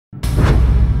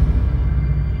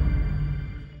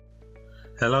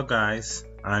Hello guys,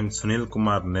 I'm Sunil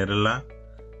Kumar Nerella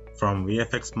from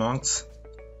VFX Monks.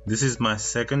 This is my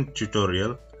second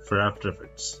tutorial for After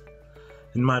Effects.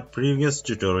 In my previous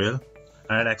tutorial,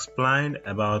 I had explained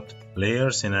about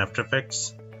layers in After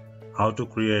Effects, how to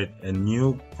create a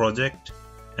new project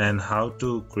and how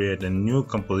to create a new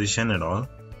composition and all.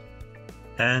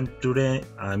 And today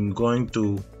I'm going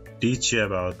to teach you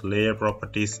about layer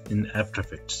properties in After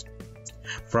Effects.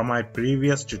 From my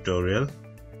previous tutorial,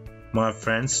 my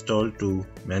friends told to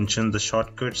mention the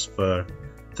shortcuts for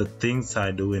the things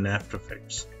I do in After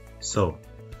Effects. So,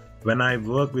 when I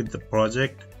work with the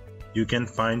project, you can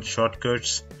find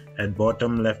shortcuts at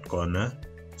bottom left corner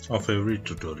of every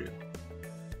tutorial.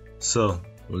 So,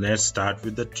 let's start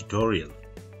with the tutorial.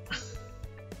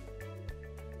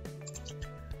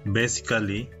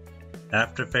 Basically,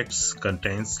 After Effects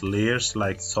contains layers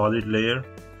like solid layer,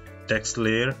 text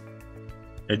layer,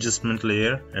 adjustment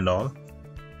layer and all,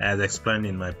 as explained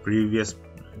in my previous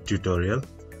tutorial.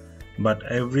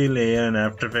 But every layer in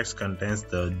After Effects contains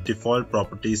the default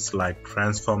properties like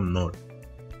transform node,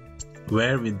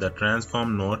 where with the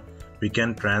transform node we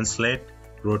can translate,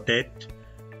 rotate,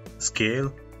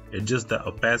 scale, adjust the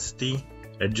opacity,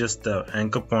 adjust the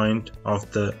anchor point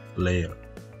of the layer.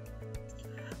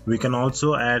 We can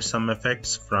also add some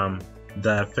effects from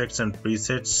the effects and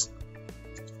presets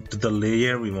to the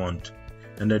layer we want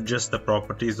and adjust the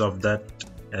properties of that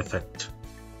effect.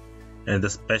 And the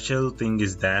special thing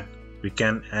is that we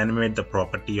can animate the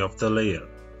property of the layer.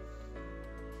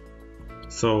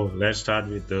 So let's start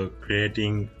with the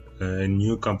creating a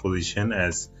new composition,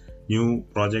 as new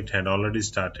project had already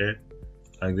started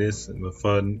like this.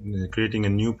 For creating a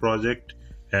new project,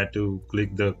 you have to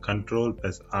click the Ctrl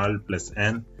plus Alt plus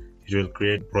N. It will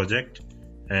create project,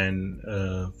 and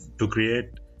to create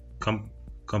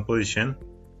composition,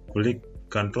 click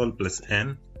Ctrl plus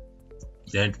N.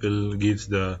 That will give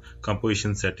the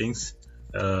composition settings.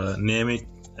 Name it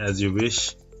as you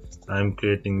wish. I'm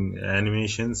creating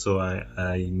animation, so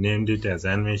I named it as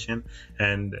animation,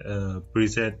 and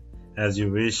preset as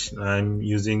you wish. I'm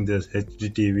using this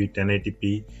HDTV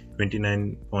 1080p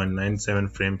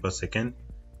 29.97 frame per second,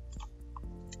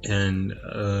 and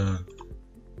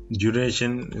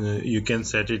duration you can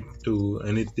set it to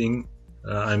anything.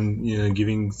 I'm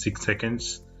giving 6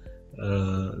 seconds.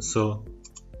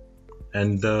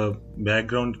 And the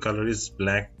background color is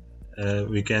black.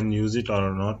 We can use it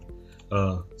or not.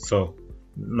 So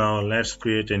now let's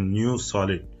create a new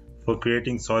solid. For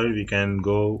creating solid, we can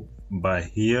go by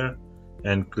here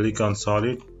and click on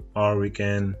solid, or we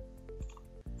can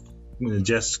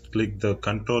just click the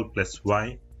Ctrl plus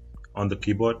Y on the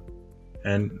keyboard,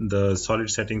 and the solid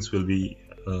settings will be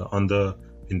on the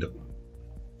window.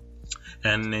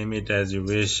 And name it as you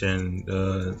wish. And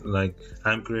like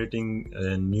I'm creating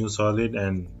a new solid,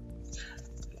 and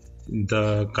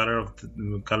the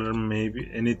color may be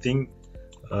anything.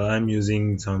 I'm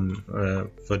using some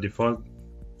for default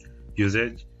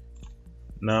usage.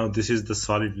 Now this is the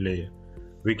solid layer.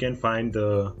 We can find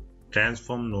the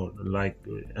transform node, like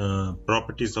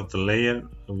properties of the layer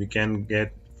we can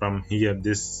get from here,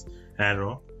 this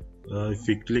arrow. If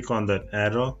we click on that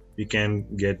arrow, we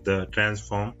can get the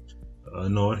transform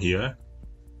node here.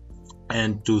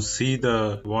 And to see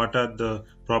what are the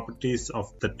properties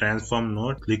of the transform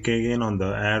node, click again on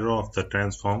the arrow of the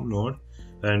transform node,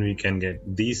 and we can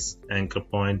get these: anchor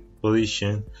point,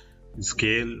 position,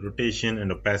 scale, rotation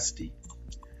and opacity.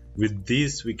 With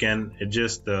these we can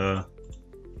adjust the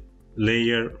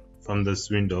layer from this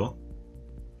window.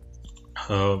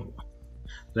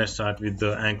 Let's start with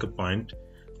the anchor point.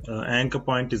 Anchor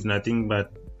point is nothing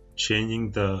but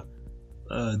changing the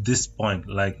this point,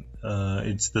 like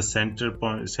it's the center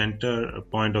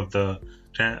point of the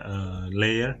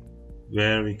layer,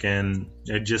 where we can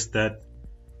adjust that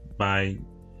by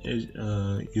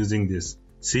using this.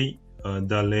 See,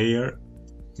 the layer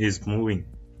is moving.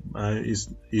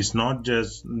 It's not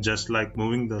just like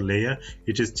moving the layer,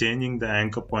 it is changing the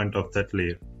anchor point of that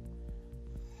layer.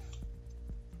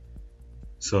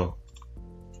 So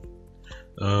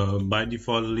by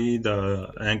defaultly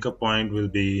the anchor point will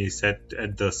be set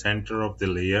at the center of the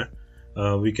layer.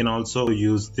 We can also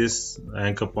use this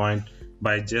anchor point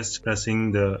by just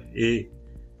pressing the A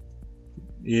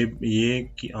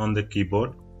key on the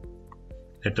keyboard,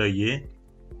 letter A,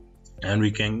 and we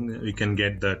can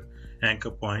get that anchor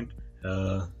point,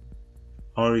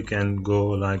 or we can go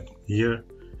like here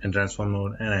and transform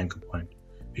node and anchor point.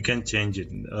 We can change it.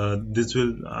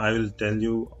 I will tell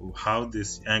you how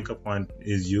this anchor point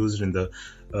is used in the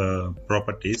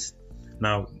properties.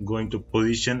 Now going to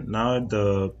position. Now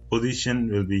the position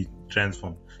will be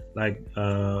transformed. Like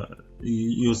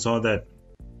you saw that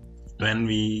when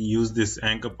we use this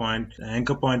anchor point, the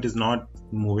anchor point is not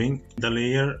moving, the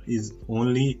layer is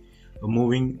only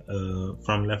moving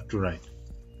from left to right.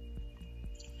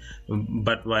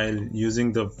 But while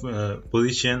using the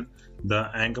position, the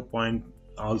anchor point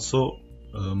also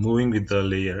moving with the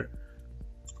layer.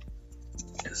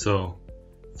 So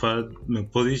for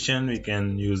position, we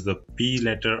can use the P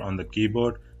letter on the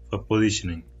keyboard for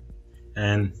positioning.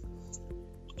 And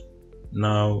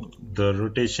now the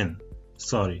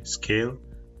scale,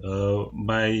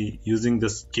 by using the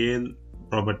scale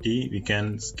property, we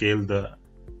can scale the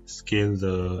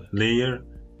layer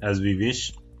as we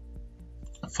wish.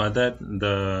 For that,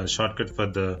 the shortcut for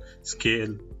the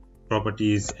scale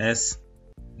property is S.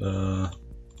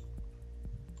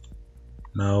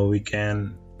 Now we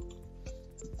can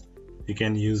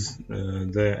use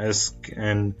the S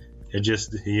and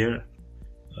adjust here.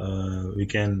 We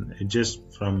can adjust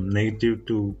from negative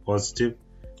to positive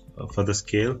for the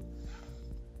scale.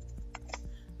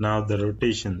 Now the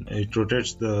rotation, it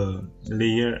rotates the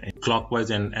layer in clockwise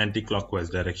and anti-clockwise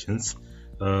directions.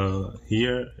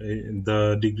 Here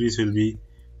the degrees will be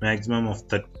maximum of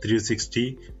the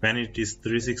 360. When it is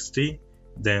 360,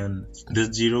 then this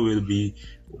 0 will be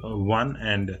 1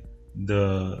 and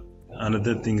the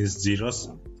another thing is zeros,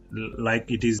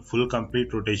 like it is full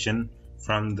complete rotation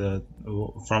from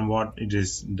what it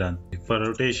is done. For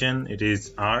rotation, it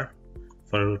is R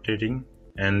for rotating.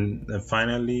 And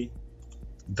finally,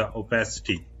 the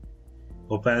opacity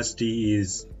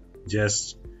is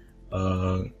just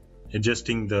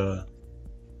adjusting the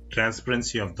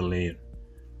transparency of the layer.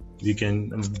 We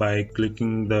can, by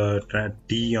clicking the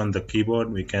T on the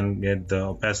keyboard, we can get the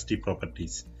opacity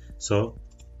properties. So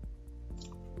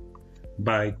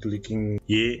by clicking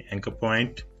A, anchor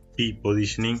point, P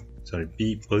positioning,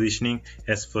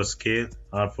 S for scale,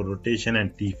 R for rotation,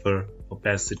 and T for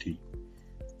opacity.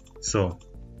 So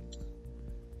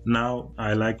now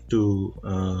I like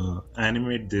to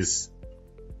animate this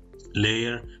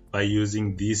layer by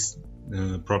using these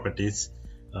properties.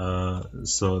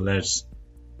 So let's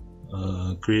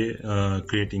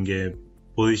creating a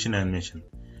position animation.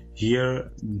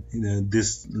 Here,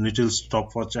 this little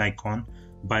stopwatch icon,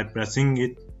 by pressing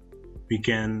it, we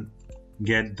can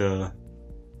get the,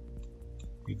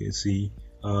 you can see,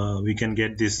 we can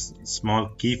get this small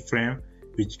keyframe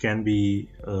which can be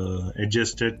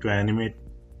adjusted to animate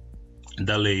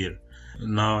the layer.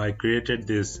 Now I created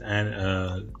this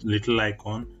little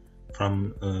icon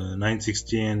from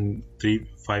 960 and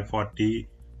 540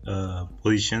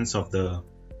 positions of the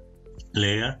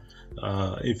layer.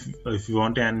 If you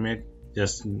want to animate,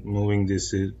 just moving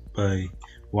this by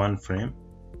 1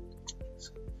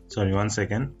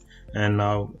 second, and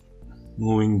now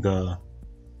moving the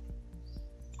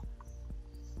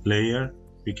layer,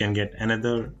 we can get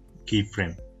another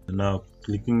keyframe. Now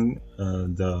clicking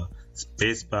the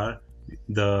space bar,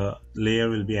 the layer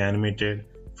will be animated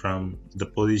from the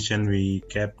position we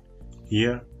kept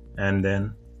here and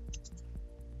then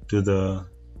to the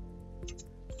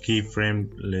keyframe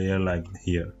layer like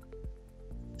here.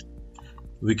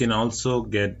 We can also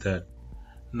get that.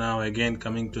 Now again,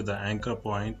 coming to the anchor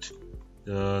point,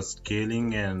 the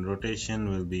scaling and rotation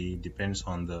will be depends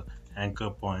on the anchor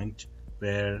point,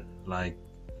 where like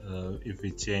if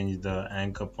we change the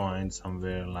anchor point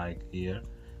somewhere like here,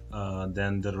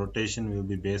 then the rotation will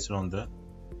be based on the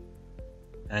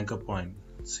anchor point.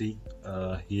 See,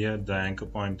 here the anchor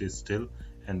point is still,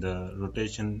 and the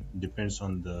rotation depends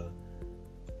on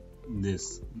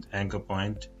this anchor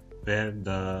point, where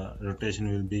the rotation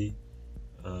will be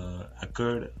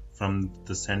occurred from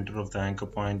the center of the anchor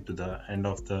point to the end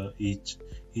of the each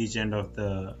end of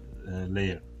the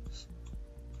layer.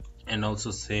 And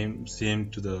also same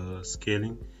to the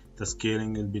scaling. The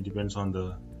scaling will be depends on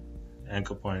the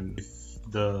anchor point.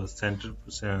 If the center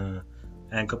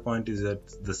anchor point is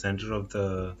at the center of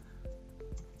the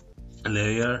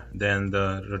layer, then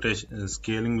the rotation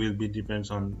scaling will be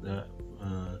depends on the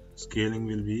scaling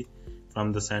will be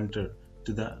from the center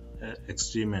to the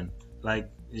extreme end, like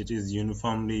it is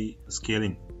uniformly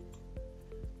scaling.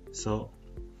 So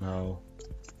now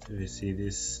if we see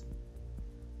this,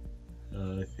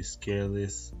 if we scale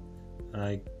this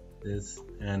like this,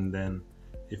 and then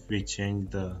if we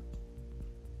change the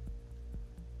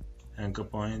anchor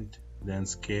point, then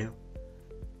scale,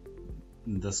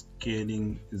 the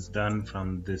scaling is done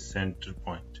from this center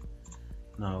point.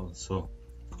 Now, so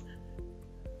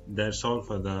that's all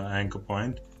for the anchor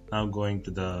point. Now going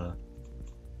to the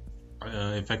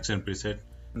effects and preset.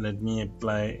 Let me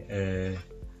apply a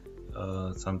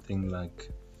something like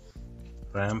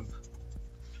ramp.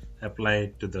 Apply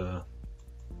it to the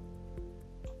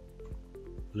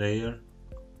layer.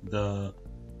 The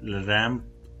ramp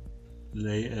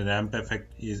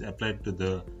effect is applied to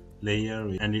the layer,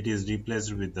 and it is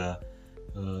replaced with the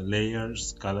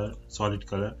layers color, solid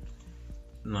color.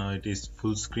 Now it is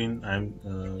full screen.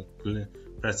 I'm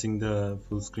pressing the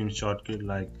full screen shortcut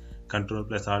like Control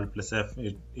plus Alt plus F.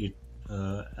 It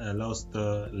allows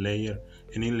the layer,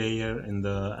 any layer in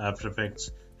the After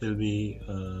Effects will be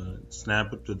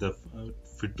snapped to the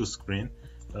fit to screen.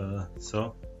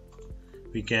 So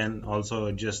we can also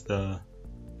adjust the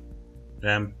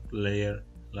ramp layer,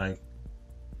 like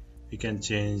we can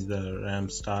change the ramp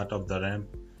start of the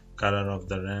ramp, color of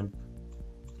the ramp,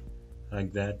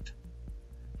 like that.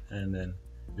 And then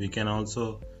we can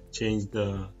also change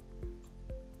the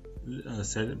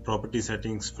property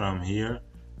settings from here.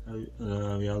 We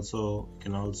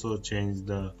can also change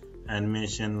the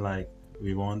animation like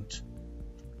we want.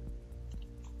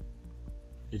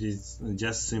 It is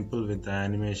just simple with the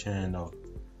animation and all.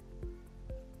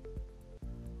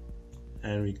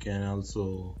 And we can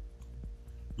also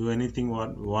do anything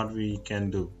what we can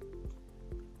do.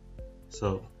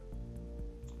 So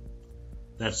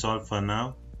that's all for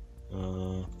now.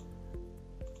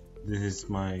 This is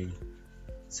my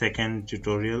second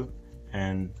tutorial,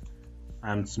 and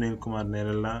I'm Sunil Kumar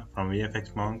Nerella from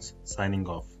VFX Monks signing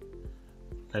off.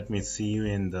 Let me see you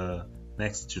in the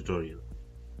next tutorial.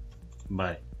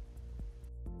 Bye.